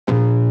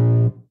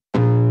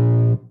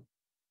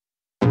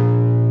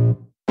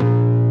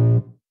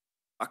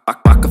I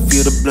can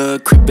feel the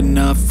blood creeping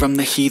up from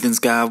the heathens.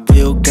 Got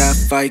will, got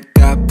fight,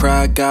 got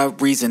pride,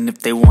 got reason. If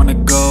they wanna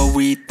go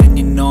eat, then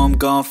you know I'm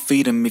gon'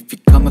 feed them. If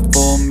you're coming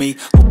for me,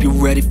 hope you're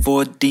ready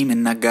for a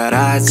demon. I got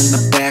eyes in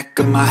the back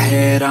of my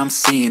head, I'm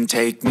seeing.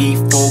 Take me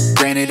for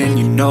granted and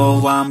you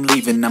know I'm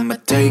leaving. I'ma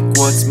take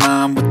what's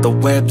mine with the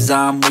webs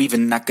I'm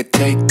weaving. I could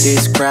take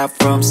this crowd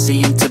from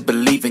seeing to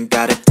believing.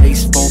 Got a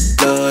taste for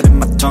blood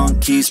and my tongue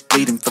keeps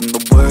bleeding from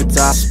the words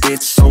I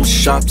spit. So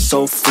sharp,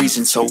 so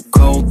freezing, so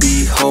cold.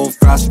 Behold,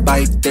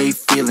 frostbite they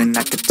feeling.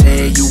 I could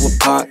tear you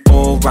apart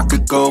or I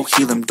could go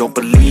heal them. Don't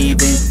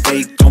believe in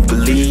fate, don't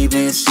believe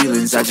in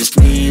ceilings. I just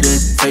need a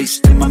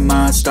taste and my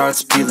mind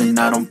starts peeling.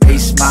 I don't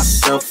pace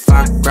myself,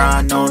 I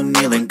grind on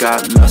kneeling.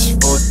 Got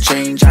lust for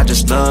change, I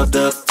just love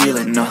the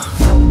feeling.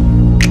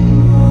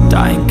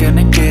 I ain't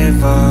gonna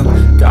give up.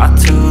 Got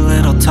too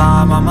little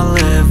time, I'ma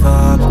live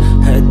up.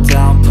 Head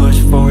down, push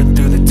forward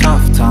through the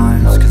tough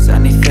times. Cause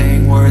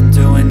anything worth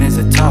doing is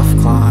a tough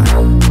climb.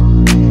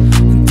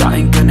 And I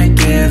ain't gonna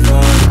give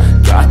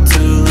up. Got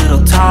too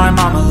little time,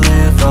 I'ma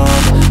live up.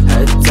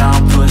 Head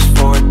down, push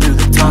forward through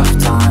the tough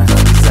times.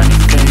 Cause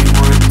anything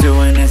worth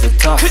doing is a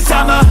tough climb. Cause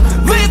I'ma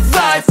live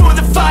life for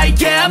the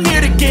fight, yeah, I'm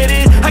here to get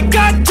it. I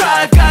got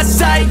drive, got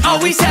sight,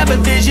 always have a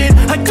vision.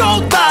 I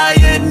go by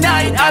at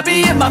night, I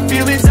be in my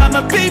feelings.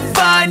 I'ma be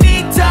fine,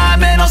 need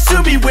time, and I'll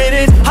soon be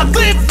winning. I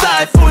live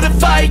life for the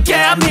fight,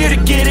 yeah, I'm here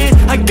to get it.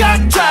 I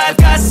got drive,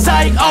 got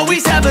sight,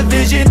 always have a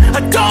vision.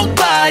 I go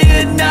by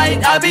at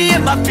night, I be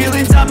in my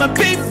feelings. I'ma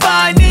be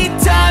fine, need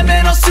time,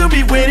 and I'll soon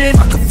be winning.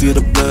 I can feel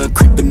the blood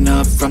creeping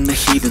up from the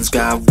heathens.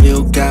 Got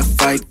will, got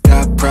fight,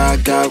 got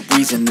pride, got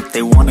reason. If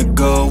they wanna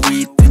go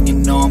eat, then you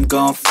know I'm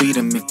gon' feed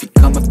them. If you're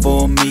coming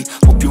for me,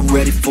 hope you're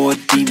ready for a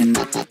demon.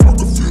 I can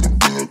feel the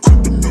blood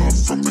creeping up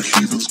from the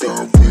heathens.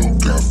 Got will,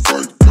 got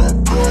fight,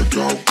 got pride,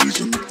 got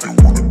reason. If they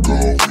wanna go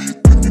eat,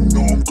 then you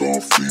know I'm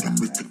gon' feed them.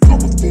 If you're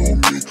coming for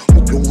me,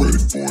 hope you're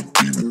ready for a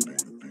demon.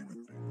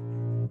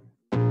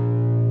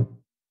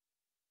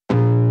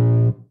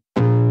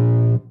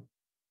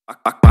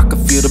 I can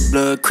feel the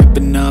blood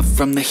creeping up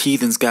from the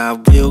heathens.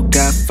 Got will,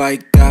 got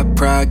fight, got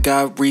pride,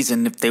 got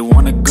reason. If they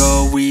wanna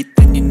go eat,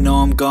 then you know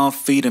I'm gon'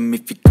 feed them.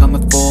 If you're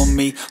coming for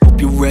me, hope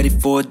you're ready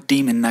for a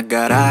demon. I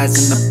got eyes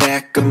in the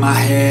back of my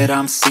head,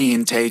 I'm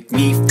seeing. Take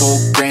me for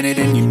granted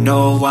and you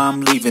know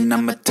I'm leaving.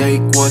 I'ma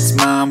take what's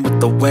mine with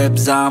the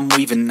webs I'm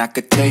weaving. I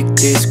could take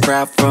this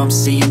crowd from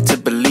seeing to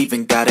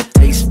believing. Got a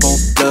taste for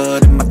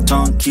blood and my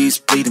tongue keeps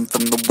bleeding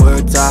from the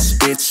words I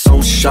spit.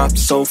 So sharp,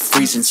 so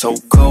freezing, so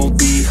cold.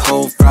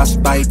 Behold,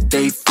 frostbite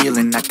they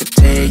feeling. I could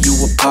tear you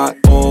apart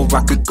or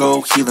I could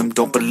go heal them.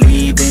 Don't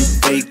believe in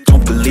fate,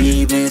 don't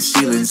believe in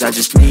ceilings. I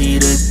just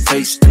need a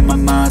taste and my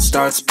mind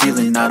starts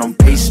peeling. I don't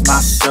pace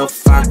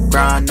myself, I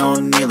grind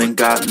on kneeling.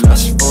 Got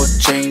lust for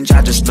change,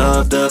 I just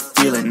love the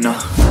feeling.